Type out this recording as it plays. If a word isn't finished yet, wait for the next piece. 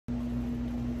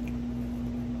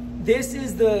This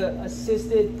is the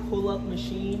assisted pull-up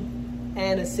machine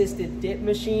and assisted dip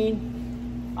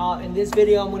machine. In this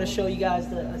video, I'm going to show you guys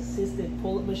the assisted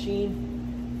pull-up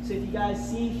machine. So if you guys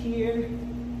see here,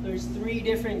 there's 3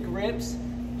 different grips,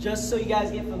 just so you guys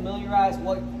get familiarized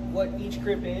what each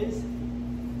grip is.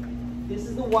 This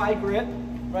is the wide grip,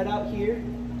 right out here.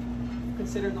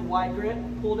 Considered the wide grip,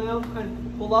 pull down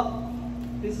and pull up.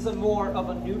 This is more of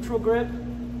a neutral grip,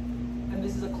 and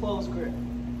this is a closed grip.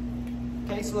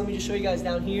 Okay, so let me just show you guys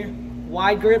down here.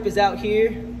 Wide grip is out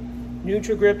here.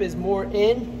 Neutral grip is more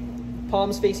in.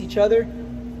 Palms face each other.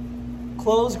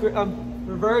 Closed grip,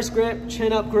 reverse grip,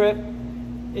 chin up grip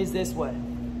is this way.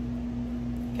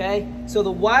 Okay, so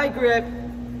the wide grip,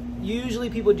 usually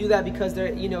people do that because they're,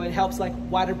 it helps like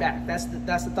wider back. That's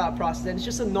the thought process, and it's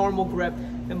just a normal grip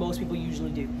that most people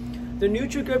usually do. The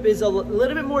neutral grip is a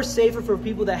little bit more safer for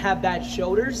people that have bad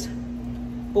shoulders.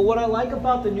 But what I like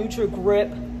about the neutral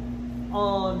grip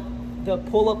on the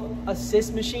pull-up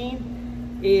assist machine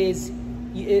is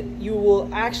you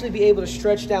will actually be able to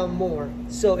stretch down more.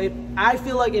 So I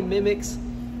feel like it mimics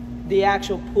the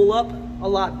actual pull-up a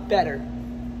lot better.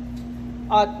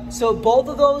 So both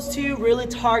of those two really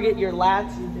target your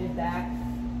lats, your mid-back,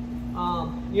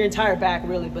 your entire back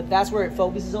really, but that's where it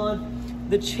focuses on.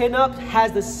 The chin-up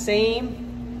has the same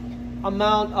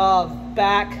amount of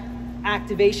back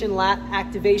activation, lat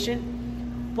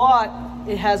activation, but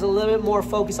it has a little bit more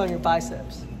focus on your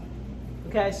biceps.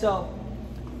 Okay, so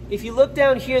if you look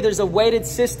down here, there's a weighted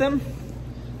system.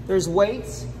 There's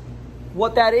weights.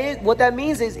 What that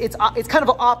means is it's kind of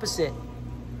an opposite.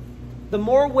 The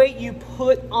more weight you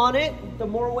put on it, the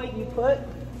more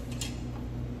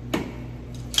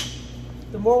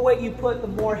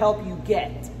help you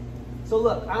get. So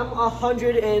look, I'm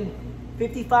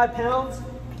 155 pounds.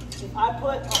 If I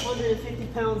put 150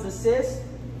 pounds assist,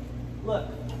 look,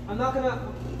 I'm not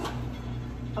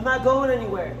going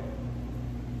anywhere.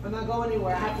 I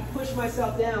have to push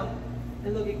myself down.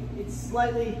 And look, it's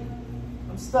slightly,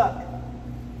 I'm stuck.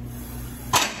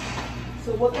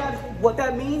 So what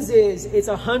that means is it's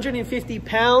 150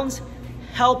 pounds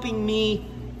helping me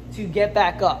to get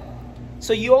back up.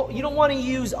 So you don't want to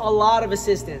use a lot of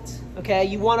assistance, okay?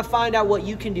 You want to find out what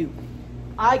you can do.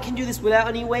 I can do this without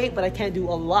any weight, but I can't do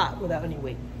a lot without any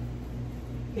weight.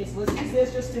 Okay, so let's use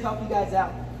this just to help you guys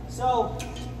out. So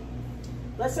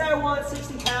let's say I want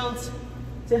 60 pounds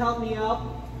to help me out.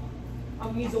 I'm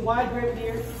going to use a wide grip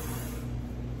here.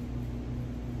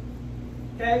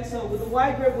 Okay, so with a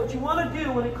wide grip, what you want to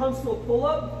do when it comes to a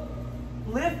pull-up,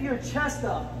 lift your chest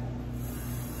up.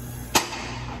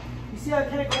 You see I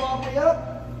can't go all the way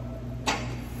up?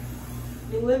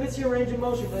 It limits your range of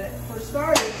motion, but for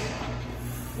starters,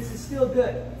 this is still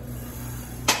good.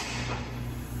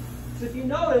 So if you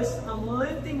notice, I'm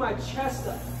lifting my chest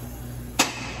up.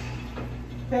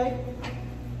 Okay?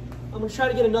 I'm going to try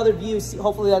to get another view. See,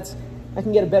 hopefully I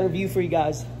can get a better view for you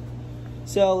guys.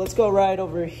 So let's go right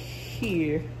over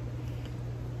here.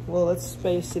 Well, let's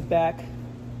space it back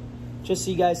just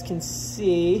so you guys can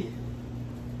see.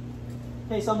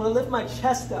 Okay, so I'm going to lift my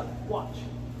chest up. Watch.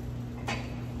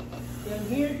 Down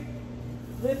here,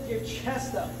 lift your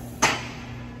chest up.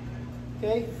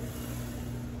 Okay?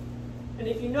 And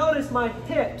if you notice my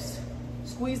hips,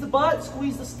 squeeze the butt,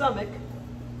 squeeze the stomach,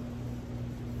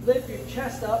 lift your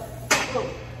chest up. Boom.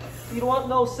 You don't want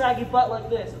no saggy butt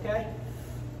like this, okay?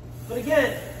 But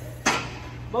again,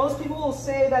 most people will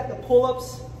say that the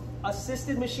pull-ups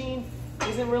assisted machine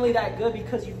isn't really that good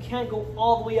because you can't go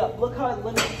all the way up. Look how it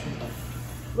limits.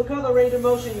 Look how the range of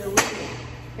motion you're limiting,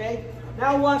 okay?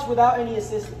 Now watch without any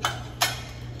assistance.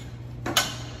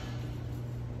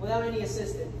 Without any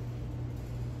assistance.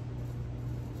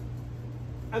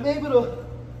 I'm able to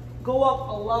go up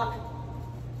a lot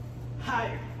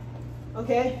higher,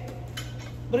 okay?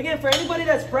 But again, for anybody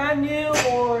that's brand new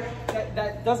or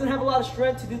that doesn't have a lot of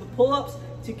strength to do the pull-ups,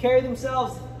 to carry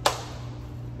themselves,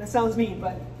 that sounds mean,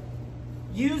 but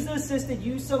use the assisted,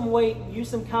 use some weight, use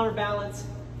some counterbalance,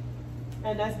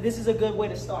 and this is a good way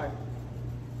to start.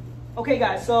 Okay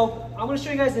guys, so I'm gonna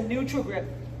show you guys the neutral grip.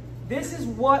 This is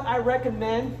what I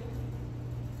recommend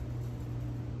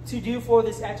to do for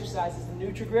this exercise, is the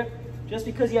neutral grip, just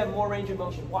because you have more range of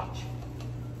motion. Watch.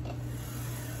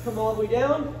 Come all the way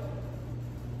down.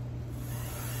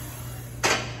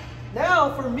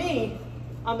 Now for me,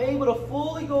 I'm able to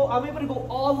go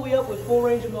all the way up with full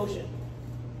range of motion.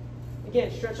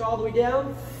 Again, stretch all the way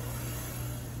down,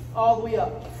 all the way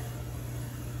up,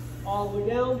 all the way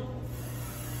down,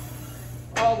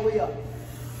 all the way up,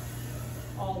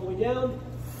 all the way down,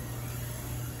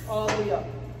 all the way up.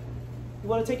 You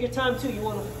want to take your time too. You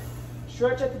want to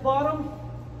stretch at the bottom,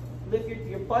 Lift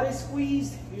your butt is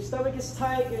squeezed, your stomach is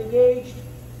tight, you're engaged.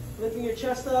 Lifting your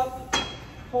chest up,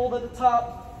 hold at the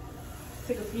top.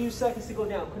 Take a few seconds to go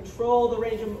down. Control the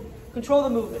range of, control the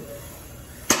movement.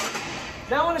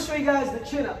 Now I want to show you guys the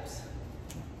chin-ups.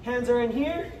 Hands are in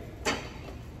here.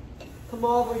 Come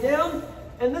all the way down.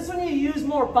 And this one you use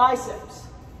more biceps.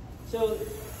 So,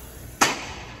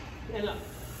 and up.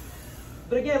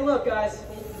 But again, look guys,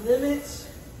 it limits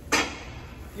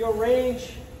your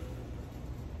range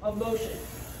of motion.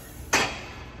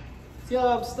 See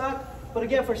how I'm stuck? But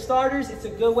again, for starters, it's a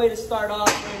good way to start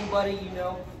off for anybody, you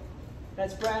know,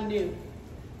 that's brand new,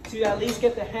 to at least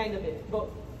get the hang of it. But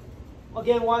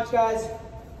again, watch guys.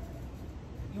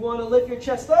 You want to lift your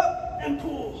chest up and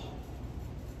pull.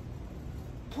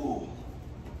 Pull.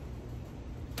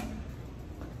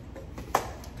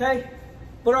 Okay?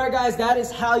 But all right guys, that is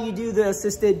how you do the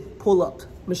assisted pull-up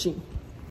machine.